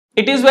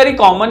It is very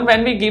common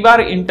when we give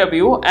our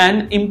interview,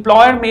 an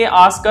employer may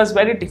ask us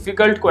very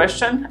difficult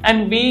question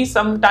and we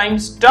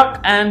sometimes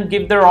stuck and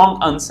give the wrong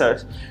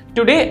answers.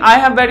 Today I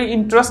have very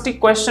interesting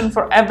question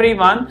for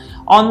everyone.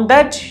 On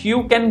that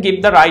you can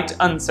give the right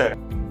answer.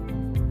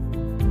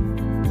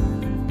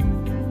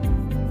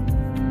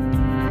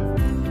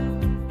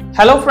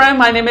 Hello friend,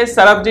 my name is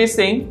Sarabjit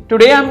Singh.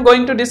 Today I am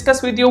going to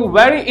discuss with you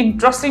very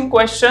interesting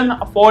question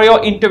for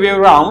your interview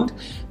round.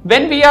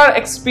 When we are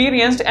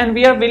experienced and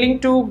we are willing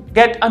to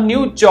get a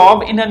new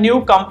job in a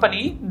new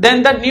company,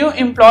 then the new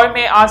employer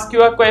may ask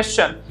you a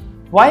question.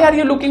 Why are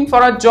you looking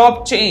for a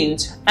job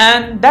change?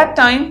 And that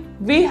time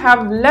we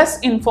have less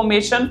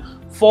information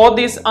for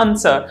this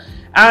answer.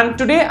 And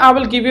today I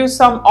will give you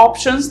some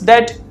options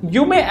that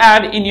you may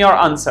add in your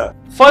answer.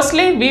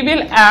 Firstly, we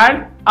will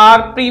add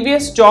our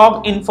previous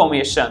job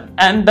information,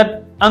 and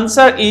the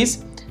answer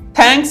is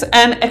thanks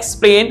and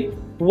explain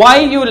why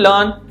you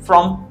learn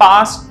from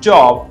past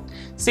job.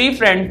 C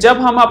friend, जब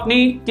हम अपनी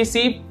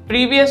किसी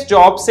previous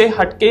job से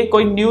हटके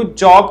कोई new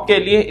job के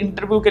लिए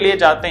interview के लिए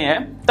जाते हैं,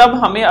 तब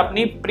हमें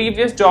अपनी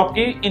प्रीवियस जॉब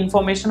की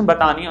इंफॉर्मेशन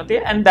बतानी होती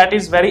है and that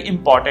is very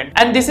important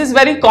and this is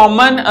very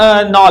common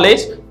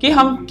knowledge कि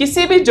हम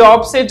किसी भी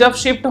जॉब से जब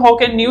शिफ्ट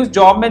होकर न्यू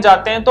जॉब में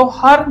जाते हैं तो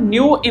हर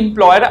न्यू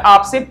एम्प्लॉयर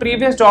आपसे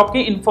प्रीवियस जॉब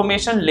की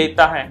इंफॉर्मेशन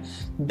लेता है.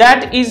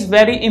 That is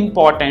very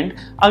important.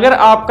 अगर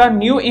आपका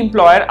न्यू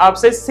एम्प्लॉयर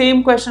आपसे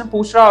सेम क्वेश्चन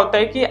पूछ रहा होता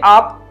है कि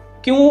आप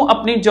क्यों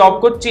अपनी जॉब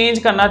को चेंज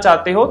करना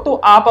चाहते हो, तो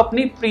आप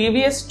अपनी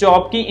प्रीवियस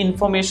जॉब की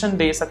इंफॉर्मेशन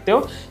दे सकते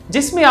हो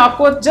जिसमें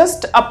आपको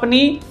जस्ट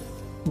अपनी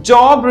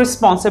जॉब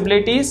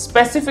रिस्पॉन्सिबिलिटी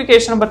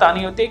स्पेसिफिकेशन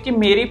बतानी होती है कि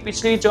मेरी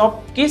पिछली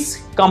जॉब किस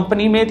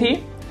कंपनी में थी,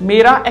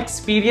 मेरा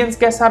एक्सपीरियंस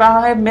कैसा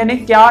रहा है, मैंने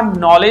क्या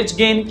नॉलेज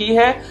गेन की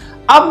है,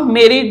 अब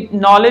मेरी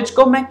नॉलेज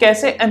को मैं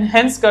कैसे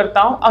एनहेंस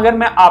करता हूं अगर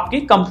मैं आपकी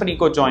कंपनी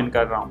को ज्वाइन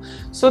कर रहा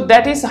हूं. So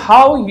that is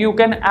how you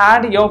can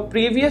add your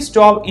previous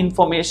job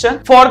information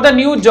for the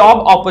new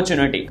job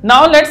opportunity.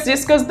 Now let's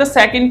discuss the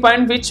second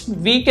point which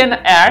we can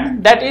add,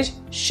 that is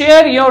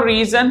share your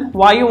reason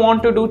why you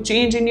want to do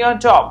change in your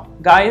job.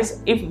 Guys,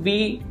 if we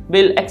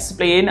will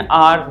explain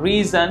our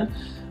reason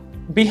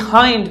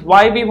behind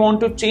why we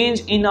want to change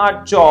in our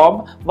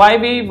job, why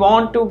we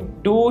want to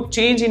do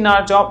change in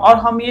our job और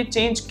हम ये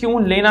change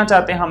क्यों लेना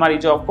चाहते हैं हमारी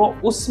job को,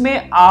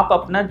 उसमें आप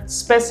अपना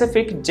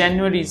specific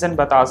genuine reason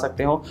बता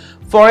सकते हो.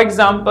 For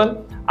example,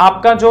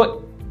 आपका जो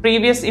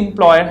previous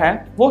employer है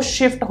वो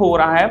shift हो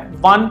रहा है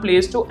one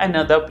place to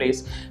another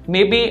place.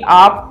 Maybe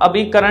आप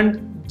अभी current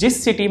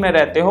जिस सिटी में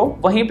रहते हो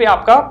वहीं पे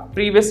आपका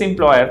प्रीवियस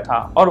एम्प्लॉयर था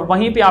और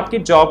वहीं पे आपकी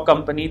जॉब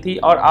कंपनी थी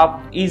और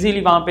आप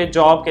इजीली वहां पे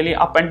जॉब के लिए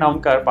अप एंड डाउन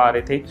कर पा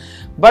रहे थे.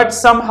 बट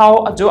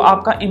समहाउ जो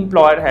आपका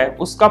एम्प्लॉयर है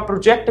उसका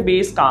प्रोजेक्ट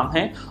बेस्ड काम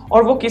है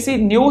और वो किसी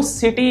न्यू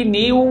सिटी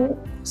न्यू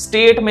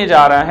स्टेट में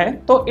जा रहा है,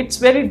 तो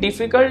इट्स वेरी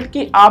डिफिकल्ट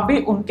कि आप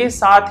भी उनके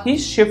साथ ही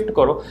शिफ्ट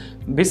करो.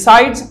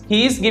 Besides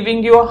he is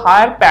giving you a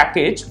higher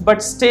package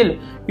but still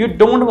you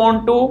don't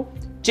want to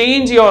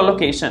change your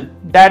location.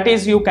 That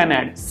is you can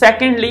add.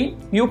 Secondly,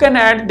 you can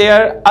add their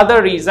other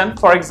reason.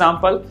 For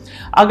example,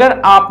 अगर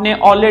आपने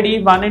already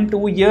 1 and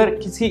 2 year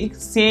किसी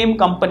same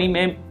company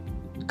में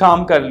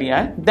काम कर लिया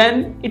है,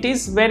 then it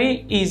is very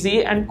easy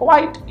and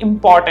quite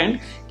important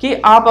कि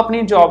आप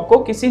अपनी job को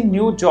किसी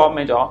new job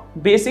में जाओ.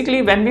 Basically,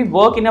 when we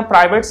work in a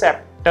private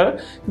sector,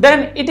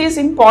 then it is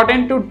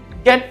important to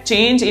get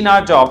change in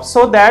our job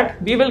so that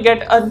we will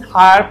get a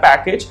higher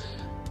package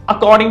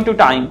according to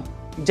time.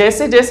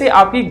 जैसे जैसे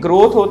आपकी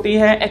growth होती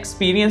है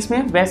experience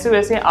में, वैसे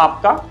वैसे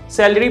आपका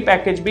salary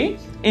package भी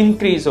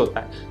इंक्रीज होता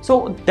है. So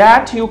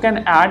that you can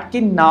add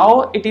कि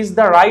now it is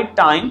the right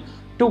time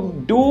to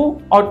do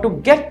और to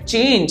get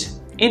change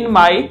in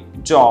my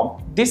job.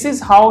 This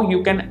is how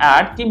you can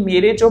add कि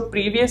मेरे जो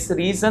प्रीवियस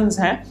रीजंस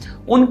हैं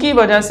उनकी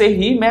वजह से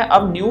ही मैं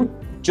अब न्यू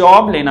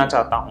जॉब लेना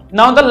चाहता हूं.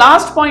 Now the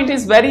last point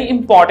is very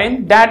important,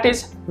 that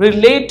is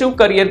relate to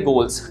career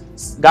goals.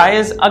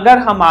 Guys, अगर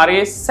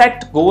हमारे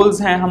सेट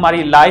गोल्स हैं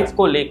हमारी लाइफ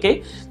को लेके,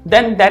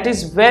 then that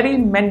is very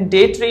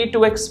mandatory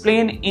to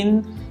explain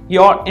in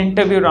your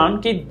interview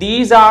round कि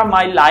these are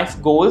my life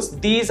goals,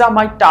 these are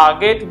my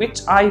target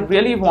which I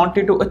really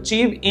wanted to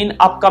achieve in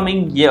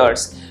upcoming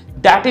years.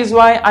 That is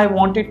why I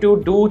wanted to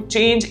do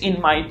change in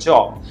my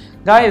job.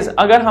 Guys,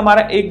 अगर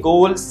हमारा एक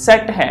goal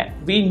set है,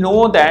 we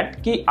know that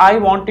कि I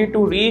wanted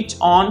to reach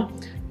on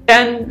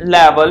 10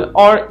 level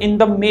और in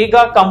the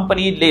mega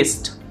company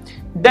list,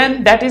 then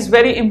that is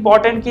very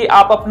important कि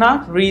आप अपना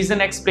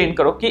reason explain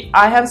करो कि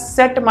I have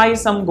set my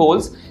some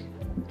goals,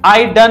 I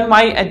done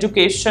my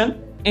education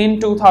in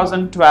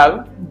 2012,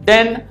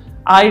 then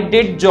I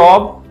did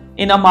job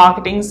in a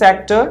marketing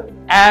sector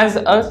as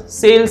a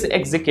sales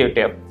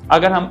executive.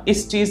 अगर हम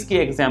इस चीज की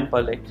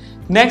एग्जाम्पल है.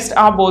 नेक्स्ट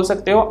आप बोल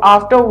सकते हो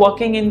after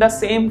working in the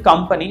same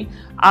company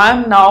I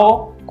am now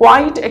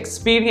quite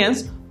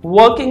experience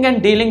working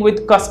and dealing with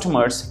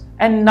customers,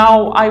 and now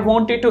I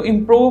wanted to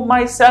improve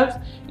myself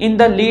in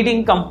the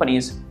leading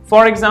companies.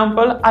 For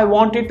example, I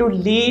wanted to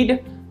lead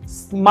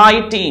my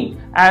team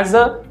as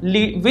a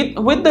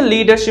with the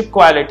leadership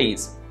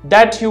qualities.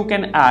 that you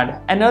can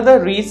add.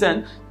 Another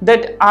reason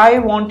that I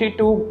wanted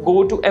to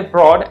go to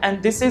abroad,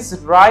 and this is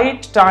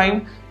right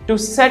time to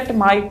set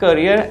my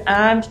career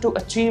and to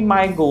achieve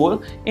my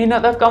goal in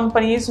other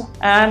companies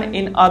and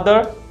in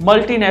other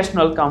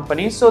multinational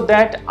companies, so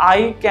that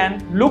I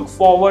can look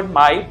forward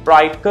my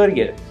bright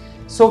career.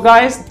 So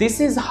guys, this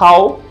is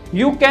how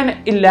you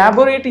can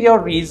elaborate your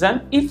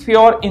reason if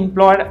your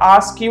employer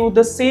asks you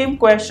the same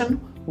question,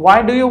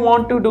 why do you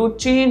want to do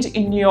change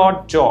in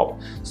your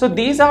job? So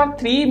these are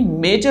three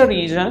major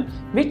reasons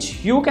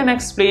which you can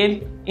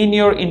explain in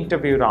your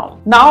interview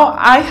round. Now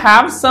I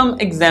have some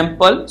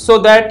example so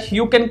that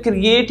you can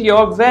create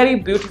your very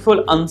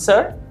beautiful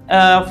answer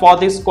for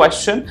this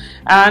question,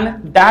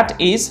 and that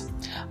is,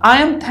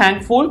 I am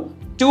thankful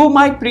to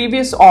my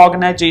previous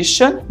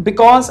organization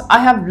because I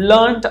have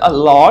learned a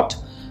lot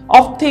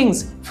of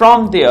things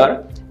from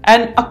there,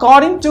 and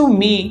according to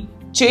me,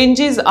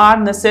 changes are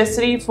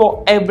necessary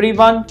for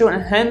everyone to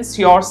enhance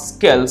your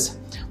skills.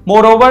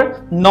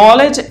 Moreover,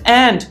 knowledge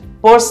and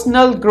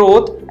personal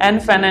growth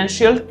and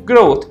financial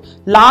growth.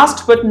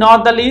 Last but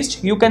not the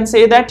least, you can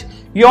say that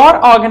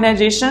your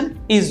organization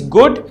is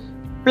good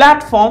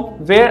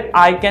platform where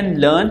I can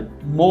learn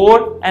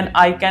more and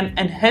I can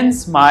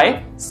enhance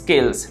my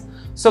skills.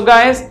 So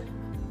guys,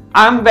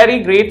 I'm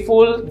very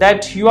grateful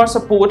that you are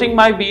supporting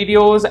my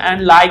videos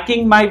and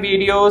liking my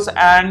videos,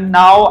 and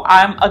now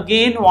I'm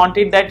again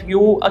wanted that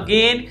you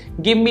again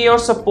give me your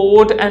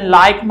support and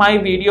like my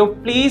video.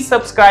 Please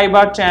subscribe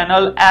our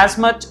channel as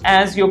much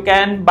as you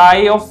can, by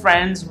your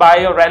friends, by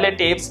your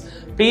relatives.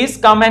 Please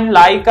come and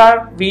like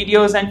our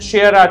videos and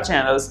share our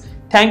channels.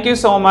 Thank you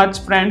so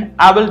much, friend.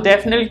 I will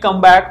definitely come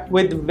back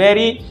with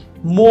very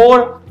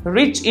more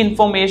rich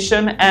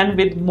information and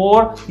with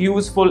more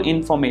useful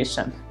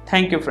information.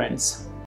 Thank you, friends.